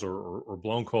calls or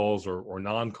blown calls or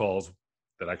non-calls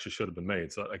that actually should have been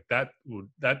made. So like that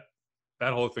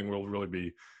whole thing will really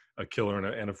be a killer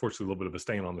and unfortunately a little bit of a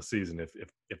stain on the season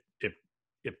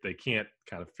if they can't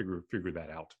kind of figure that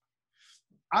out.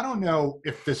 I don't know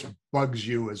if this bugs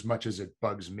you as much as it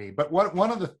bugs me, but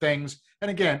one of the things,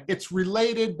 and again, it's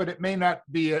related, but it may not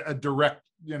be a direct,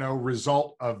 you know,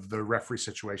 result of the referee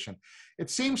situation. It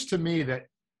seems to me that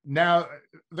now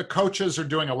the coaches are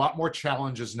doing a lot more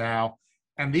challenges now,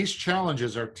 and these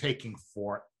challenges are taking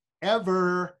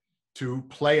forever to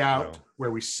play out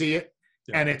where we see it.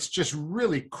 Yeah. And it's just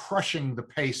really crushing the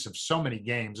pace of so many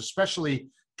games, especially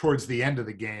towards the end of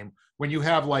the game when you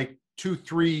have like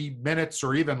 2-3 minutes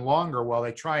or even longer while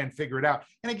they try and figure it out.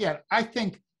 And again, I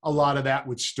think a lot of that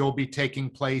would still be taking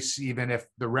place even if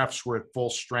the refs were at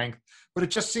full strength. But it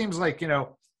just seems like, you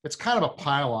know, it's kind of a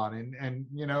pile-on, and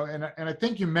you know, and I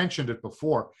think you mentioned it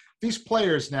before. These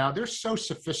players now, they're so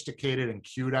sophisticated and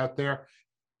cute out there,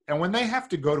 and when they have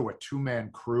to go to a two-man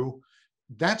crew,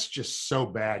 that's just so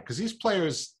bad, because these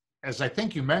players, as I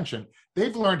think you mentioned,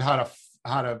 they've learned how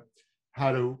to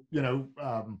you know,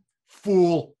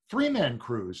 fool three-man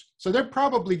crews. So they're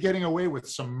probably getting away with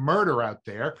some murder out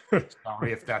there.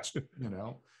 Sorry if that's, you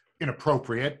know,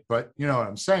 inappropriate, but you know what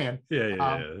I'm saying.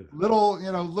 Yeah.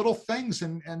 Little things,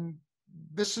 and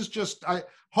this is just,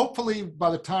 hopefully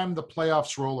by the time the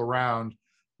playoffs roll around,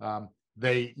 they'll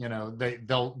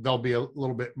be a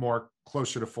little bit more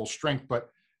closer to full strength. But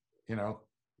you know,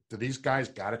 do these guys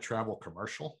got to travel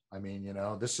commercial? I mean, you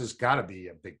know, this has got to be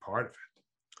a big part of it.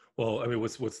 Well, I mean,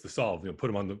 what's the solve? You know, put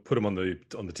them on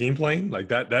the team plane like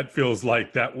that. That feels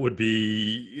like that would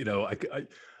be, you know,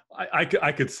 I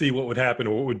could see what would happen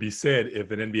or what would be said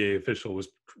if an NBA official was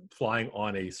flying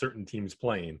on a certain team's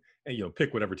plane, and, you know,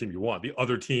 pick whatever team you want. The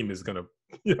other team is going to,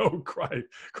 you know, cry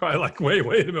like, wait a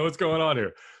minute, what's going on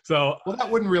here? So, well, that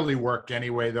wouldn't really work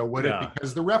anyway, though, would it?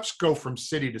 Because the refs go from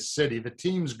city to city. The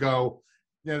teams go,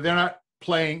 you know, they're not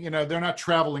playing, you know, they're not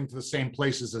traveling to the same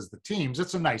places as the teams.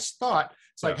 It's a nice thought.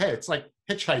 It's like, hey,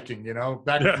 hitchhiking,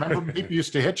 remember when people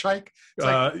used to hitchhike? It's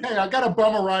like, hey, I got a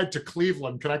bum a ride to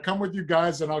Cleveland. Can I come with you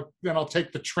guys? And I'll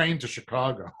take the train to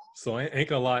Chicago. So I ain't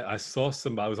gonna lie. I was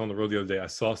on the road the other day. I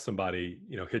saw somebody,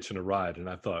 hitching a ride, and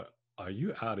I thought, are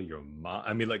you out of your mind?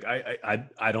 I mean, like,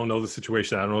 I don't know the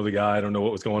situation. I don't know the guy. I don't know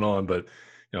what was going on, but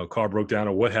car broke down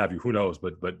or what have you. Who knows?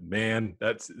 But man,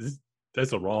 that's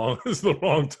the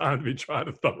wrong time to be trying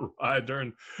to start a ride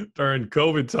during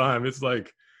COVID time. It's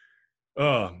like,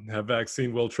 have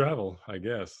vaccine will travel, I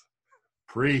guess.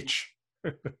 Preach.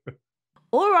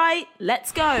 All right,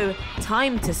 let's go.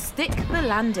 Time to stick the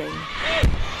landing.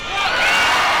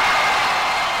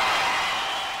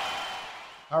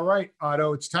 All right,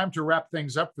 Otto, it's time to wrap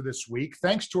things up for this week.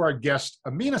 Thanks to our guest,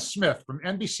 Amina Smith from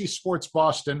NBC Sports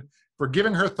Boston, for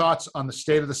giving her thoughts on the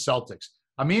state of the Celtics.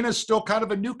 Amina is still kind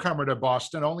of a newcomer to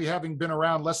Boston, only having been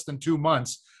around less than 2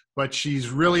 months, but she's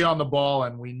really on the ball,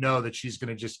 and we know that she's going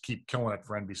to just keep killing it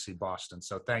for NBC Boston.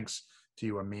 So thanks to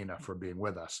you, Amina, for being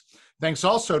with us. Thanks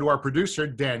also to our producer,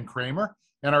 Dan Kramer,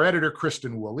 and our editor,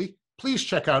 Kristen Woolley. Please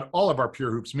check out all of our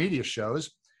Pure Hoops media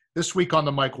shows. This week on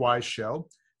The Mike Wise Show,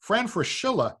 Fran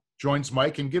Fraschilla joins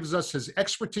Mike and gives us his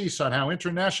expertise on how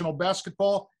international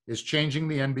basketball is changing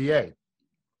the NBA.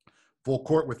 Full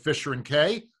Court with Fisher and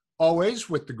Kay, always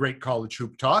with the great college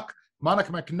hoop talk.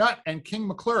 Monica McNutt and King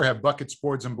McClure have buckets,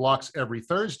 boards, and blocks every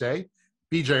Thursday.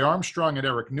 BJ Armstrong and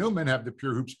Eric Newman have the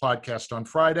Pure Hoops podcast on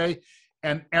Friday.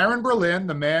 And Aaron Berlin,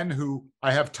 the man who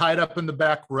I have tied up in the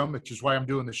back room, which is why I'm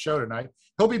doing the show tonight,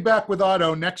 he'll be back with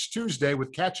Otto next Tuesday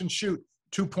with Catch and Shoot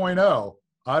 2.0.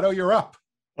 Otto, you're up.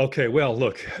 Okay, well,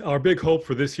 look, our big hope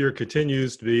for this year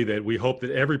continues to be that we hope that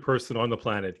every person on the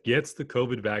planet gets the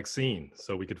COVID vaccine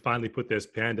so we could finally put this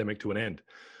pandemic to an end.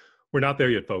 We're not there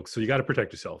yet, folks, so you got to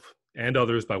protect yourself and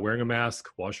others by wearing a mask,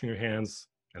 washing your hands,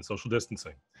 and social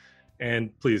distancing.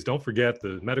 And please don't forget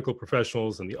the medical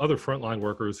professionals and the other frontline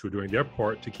workers who are doing their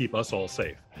part to keep us all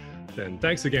safe. And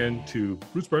thanks again to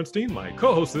Bruce Bernstein, my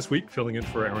co-host this week, filling in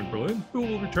for Aaron Berlin, who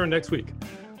will return next week.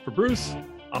 For Bruce,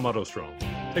 I'm Otto Strong.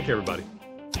 Take care, everybody.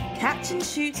 Catch and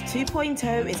Shoot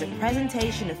 2.0 is a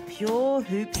presentation of Pure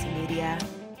Hoops Media.